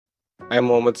I am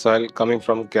Mohammed Sahal, coming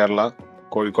from Kerala,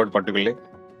 Kozhikode particularly.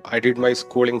 I did my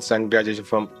schooling and graduation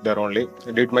from there only.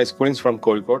 I did my schoolings from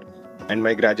Kozhikode and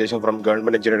my graduation from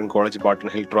Government Engineering College, Barton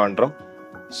Hill, Trivandrum.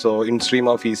 So in stream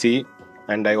of ECE,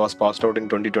 and I was passed out in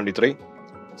 2023.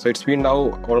 So it's been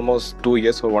now almost 2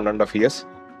 years or 1.5 years.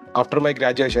 After my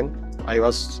graduation, I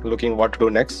was looking what to do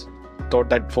next. Thought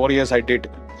that 4 years I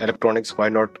did electronics, why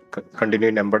not continue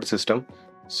in embedded system?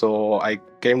 So I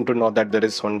came to know that there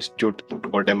is one institute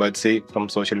called Emertxe from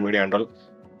social media and all.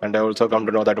 And I also come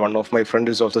to know that one of my friends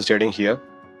is also studying here.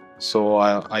 So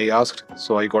I asked,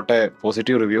 so I got a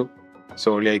positive review.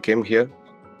 So only I came here.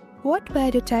 What were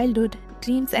your childhood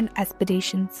dreams and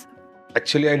aspirations?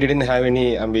 Actually, I didn't have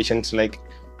any ambitions. Like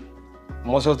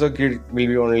most of the kids will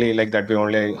be only like that way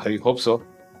only. I hope so.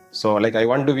 So like I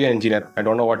want to be an engineer. I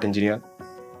don't know what engineer.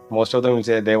 Most of them will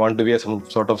say they want to be some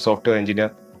sort of software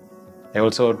engineer. I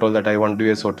also told that I want to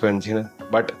be a software engineer.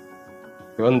 But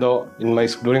even though during my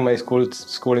schooling,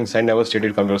 I never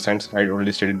studied computer science. I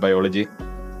only studied biology.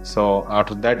 So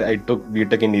after that, I took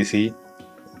BTech in ECE.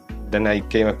 Then I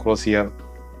came across here.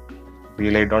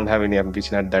 Really, I don't have any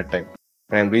ambition at that time.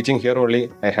 When I'm reaching here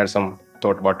only, I had some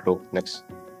thought what to do next.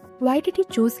 Why did you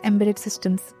choose embedded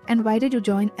systems and why did you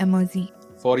join Emertxe?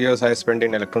 4 years I spent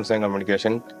in electronics and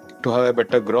communication. To have a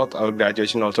better growth, our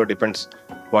graduation also depends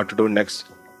what to do next.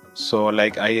 So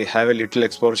like I have a little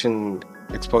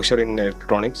exposure in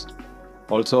electronics.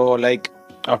 Also like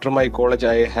after my college,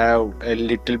 I know a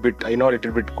little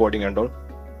bit coding and all.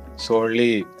 So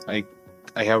only I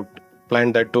have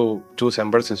planned that to choose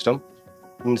embedded system.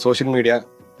 In social media,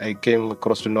 I came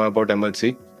across to know about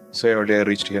Emertxe. So I already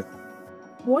reached here.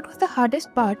 What was the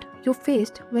hardest part you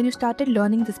faced when you started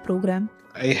learning this program?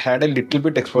 I had a little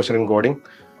bit exposure in coding,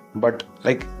 but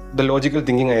like the logical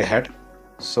thinking I had.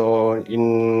 So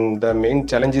in the main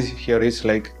challenges here is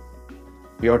like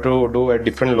you have to do a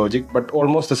different logic, but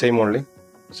almost the same only.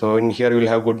 So in here you will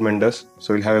have good mentors,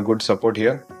 so you'll have a good support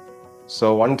here.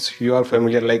 So once you are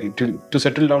familiar, like to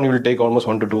settle down, you will take almost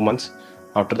 1 to 2 months.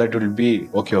 After that, it will be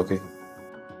okay.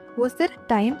 Was there a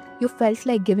time you felt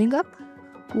like giving up?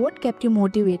 What kept you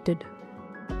motivated?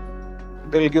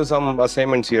 They'll give some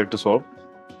assignments here to solve.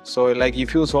 So like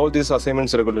if you solve these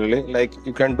assignments regularly, like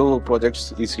you can do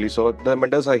projects easily. So the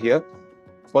mentors are here.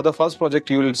 For the first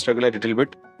project, you will struggle a little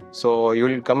bit. So you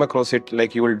will come across it,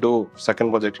 like you will do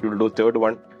second project, you will do third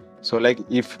one. So like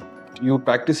if you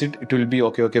practice it, it will be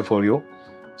okay for you.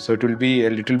 So it will be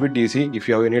a little bit easy. If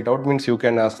you have any doubt, means you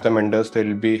can ask the mentors. They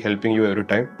will be helping you every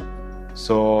time.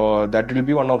 So that will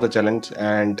be one of the challenge.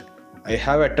 And I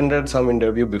have attended some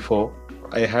interview before.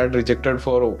 I had rejected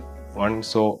for one.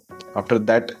 So after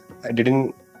that, I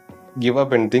didn't give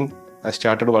up anything. I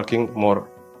started working more.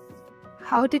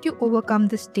 How did you overcome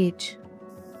this stage?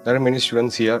 There are many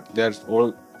students here. They are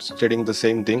all studying the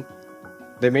same thing.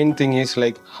 The main thing is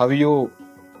like how you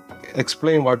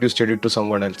explain what you studied to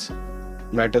someone else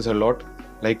matters a lot.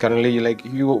 Like currently, like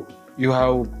you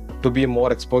have to be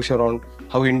more exposure on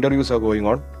how interviews are going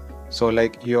on. So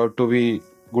like you have to be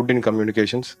good in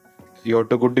communications. You have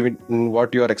to good in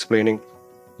what you are explaining,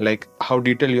 like how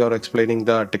detailed you are explaining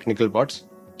the technical parts.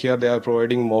 Here they are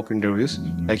providing mock interviews.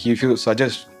 Like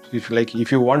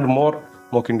if you want more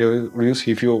mock interviews,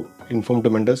 if you inform the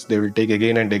mentors, they will take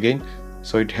again and again.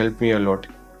 So it helped me a lot.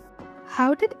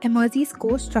 How did Emertxe's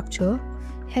course structure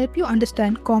help you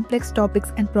understand complex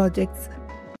topics and projects?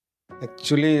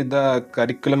 Actually, the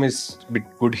curriculum is a bit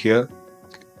good here.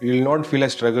 You will not feel a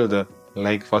struggle there.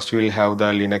 Like first you will have the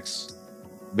Linux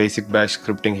basic bash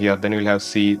scripting here, then you will have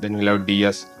C, then you will have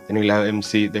DS, then you will have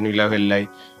MC, then you will have LI.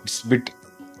 It's a bit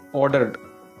ordered.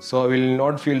 So I will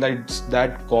not feel that it's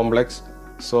that complex.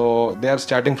 So they are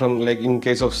starting from, like in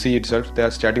case of C itself, they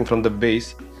are starting from the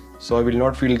base. So I will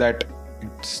not feel that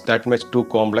it's that much too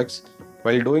complex.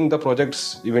 While doing the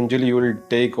projects, eventually you will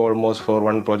take almost for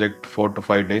one project 4 to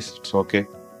 5 days. It's okay.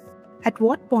 At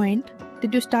what point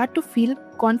did you start to feel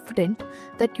confident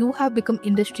that you have become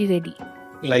industry ready?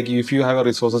 Like if you have a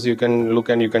resources, you can look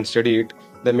and you can study it.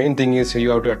 The main thing is you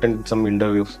have to attend some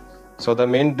interviews. So the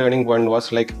main turning point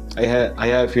was like I have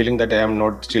a feeling that I am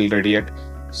not still ready yet.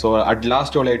 So at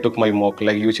last I took my mock.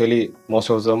 Like usually most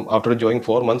of them after joining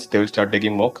 4 months they will start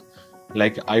taking mock.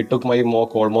 Like I took my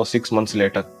mock almost 6 months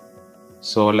later.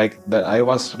 So like I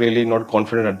was really not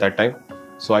confident at that time.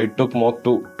 So I took mock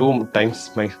two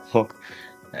times my mock,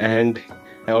 and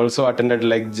I also attended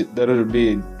there will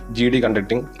be GD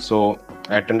conducting. So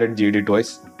I attended GD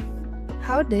twice.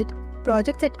 How did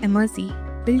projects at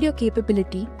Emertxe build your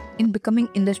capability in becoming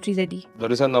industry ready?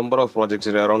 There is a number of projects,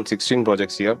 around 16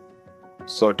 projects here.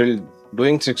 So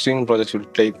doing 16 projects will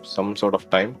take some sort of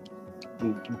time.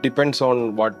 It depends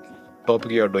on what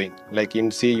topic you are doing. Like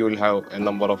in C, you will have a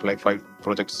number of like 5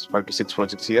 to 6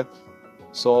 projects here.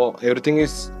 So everything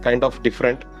is kind of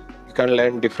different. You can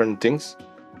learn different things.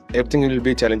 Everything will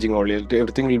be challenging only.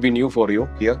 Everything will be new for you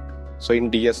here. So in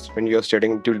DS, when you are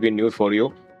studying, it will be new for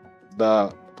you.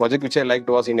 The project which I liked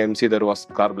was in MC, there was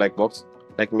car black box,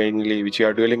 like mainly which you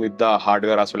are dealing with the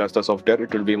hardware as well as the software.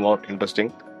 It will be more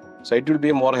interesting. So it will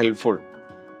be more helpful.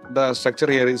 The structure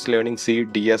here is learning C,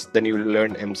 DS, then you will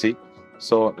learn MC.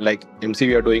 So like MC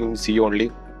we are doing in C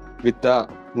only with the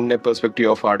in a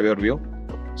perspective of hardware view.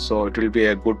 So it will be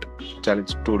a good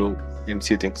challenge to do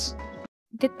MC things.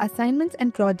 Did assignments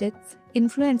and projects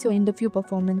influence your interview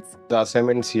performance? The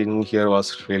assignments in here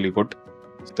was really good.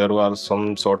 There was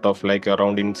some sort of like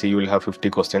around in C you will have 50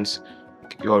 questions.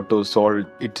 You have to solve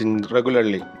it in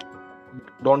regularly.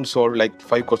 Don't solve like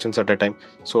 5 questions at a time.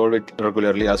 Solve it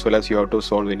regularly, as well as you have to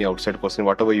solve any outside question.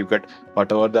 Whatever you get,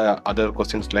 whatever the other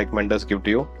questions like mentors give to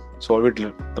you, solve it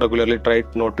regularly. Try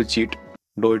not to cheat.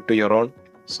 Do it to your own.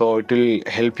 So it will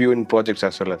help you in projects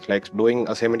as well. Like doing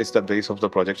assignment is the base of the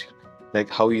project. Like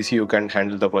how easy you can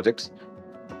handle the projects.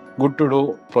 Good to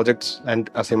do projects and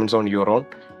assignments on your own.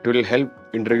 It will help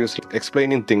interviews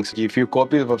explaining things. If you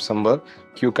copy from somewhere,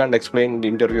 you can't explain in the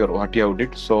interview what you have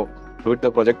did. So do it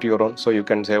the project your own, so you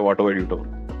can say whatever you do.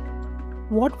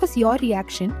 What was your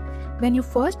reaction when you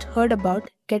first heard about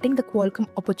getting the Qualcomm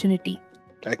opportunity?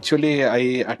 Actually, I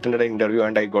attended an interview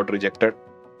and I got rejected.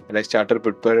 And I started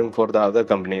preparing for the other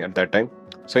company at that time.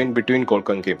 So in between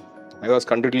Qualcomm came. I was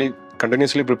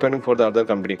continuously preparing for the other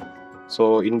company.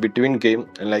 So in between came,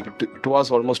 and like it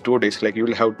was almost 2 days. Like you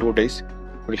will have 2 days.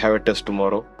 We'll have a test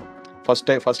tomorrow.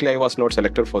 Firstly, I was not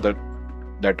selected for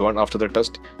that one after the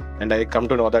test, and I come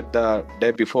to know that the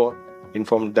day before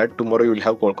informed that tomorrow you will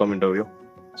have Qualcomm interview.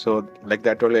 So like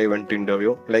that only I went to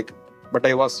interview. But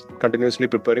I was continuously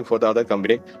preparing for the other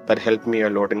company. That helped me a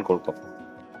lot in Qualcomm.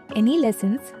 Any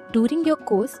lessons during your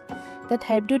course that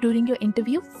helped you during your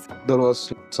interview? There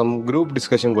was some group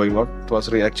discussion going on. It was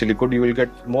actually good. You will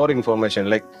get more information.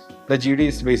 Like the GD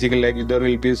is basically like there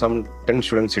will be some 10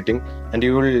 students sitting and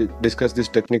you will discuss these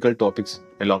technical topics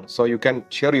along. So you can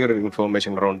share your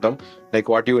information around them, like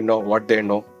what you know, what they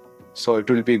know. So it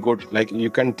will be good. Like you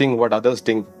can think what others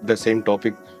think the same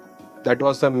topic. That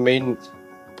was the main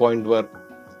point where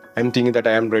I'm thinking that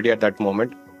I am ready at that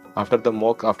moment. After the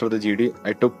mock, after the GD,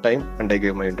 I took time and I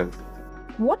gave my interview.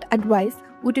 What advice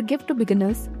would you give to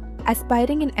beginners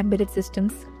aspiring in embedded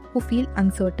systems who feel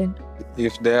uncertain?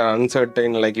 If they are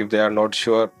uncertain, like if they are not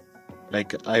sure,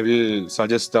 like I will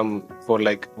suggest them for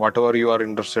like whatever you are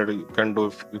interested, you can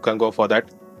do. You can go for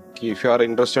that. If you are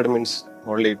interested, means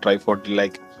only try for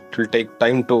like it will take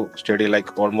time to study.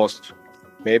 Like almost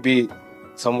maybe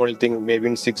some will think maybe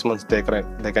in 6 months they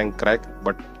can crack,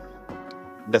 but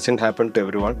it doesn't happen to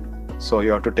everyone. So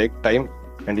you have to take time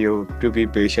and you have to be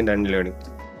patient and learning.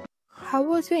 How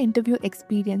was your interview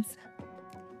experience,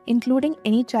 including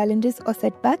any challenges or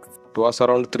setbacks? It was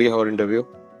around 3-hour interview.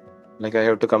 Like I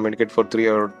have to communicate for 3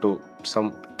 hours to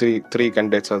some three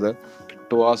candidates are there.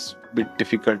 It was a bit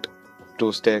difficult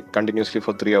to stay continuously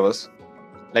for 3 hours.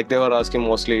 Like they were asking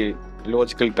mostly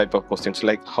logical type of questions,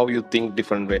 like how you think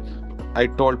different way. I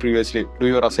told previously, do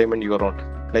your assignment your own.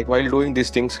 Like while doing these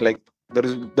things, like there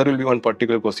will be one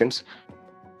particular questions.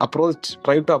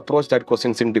 Try to approach that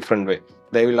questions in different way.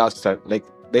 They will ask that, like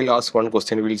they'll ask one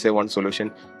question, we'll say one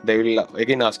solution. They will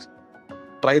again ask.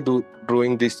 Try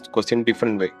doing this question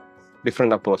different way,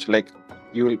 different approach. Like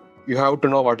you have to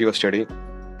know what you're studying.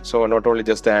 So not only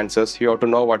just the answers, you have to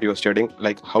know what you're studying,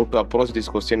 like how to approach this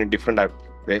question in different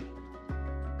way.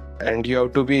 And you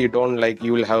have to be, don't like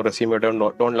you will have resume,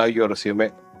 don't lie your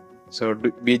resume. So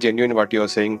be genuine what you're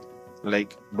saying.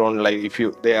 Like don't lie. If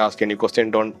they ask any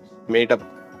question, don't make up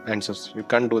answers. You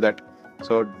can't do that.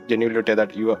 So genuinely tell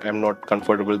that I'm not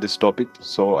comfortable with this topic,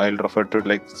 so I'll refer to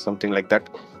like something like that.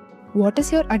 What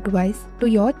is your advice to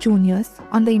your juniors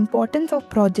on the importance of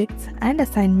projects and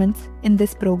assignments in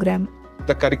this program?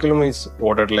 The curriculum is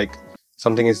ordered, like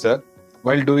something is there.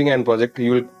 While doing a project,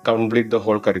 you will complete the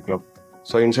whole curriculum.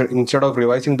 So instead of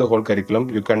revising the whole curriculum,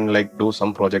 you can like do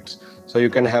some projects. So you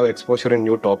can have exposure in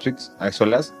new topics as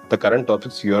well as the current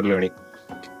topics you are learning.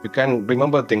 You can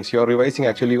remember things. You are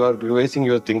revising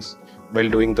your things while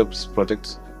doing the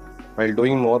projects. While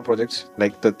doing more projects,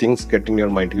 like the things get in your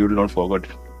mind, you will not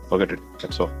forget it.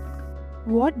 That's all.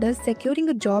 What does securing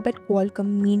a job at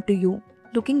Qualcomm mean to you,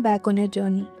 looking back on your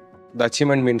journey? The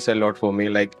achievement means a lot for me.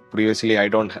 Like previously, I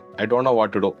don't know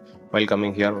what to do while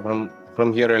coming here.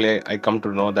 From here, I come to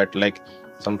know that like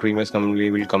some previous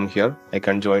company will come here. I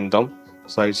can join them.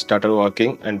 So I started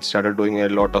working and started doing a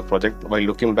lot of projects. While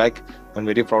looking back, I'm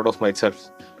very proud of myself.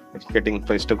 getting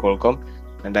placed to Qualcomm,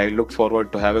 and I look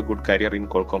forward to have a good career in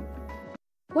Qualcomm.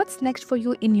 What's next for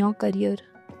you in your career?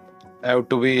 I have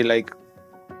to be like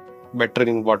better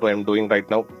in what I am doing right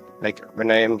now. Like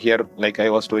when I am here, like I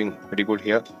was doing pretty good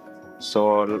here.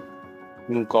 So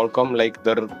in Qualcomm, like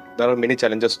there are many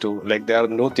challenges too. Like there are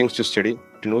new things to study,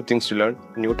 new things to learn,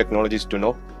 new technologies to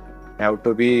know. I have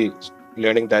to be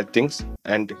learning that things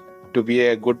and to be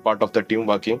a good part of the team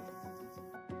working.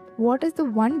 What is the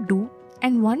one do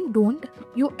and one don't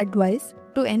you advise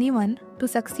to anyone to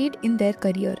succeed in their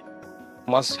career?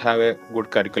 Must have a good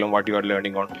curriculum what you are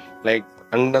learning on. Like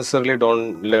unnecessarily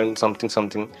don't learn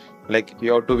something. Like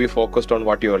you have to be focused on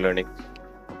what you are learning.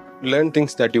 Learn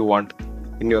things that you want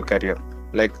in your career.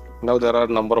 Like now there are a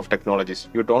number of technologies.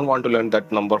 You don't want to learn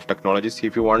that number of technologies.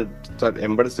 If you want that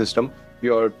embedded system,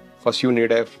 you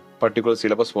need a particular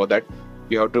syllabus for that.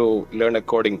 You have to learn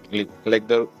accordingly. Like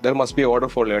there must be order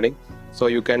for learning, so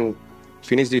you can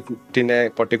finish it in a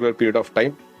particular period of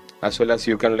time, as well as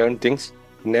you can learn things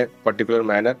in a particular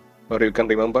manner, or you can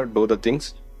do the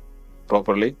things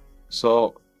properly.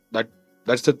 So that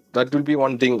will be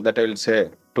one thing that I will say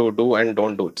to do and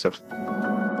don't do itself.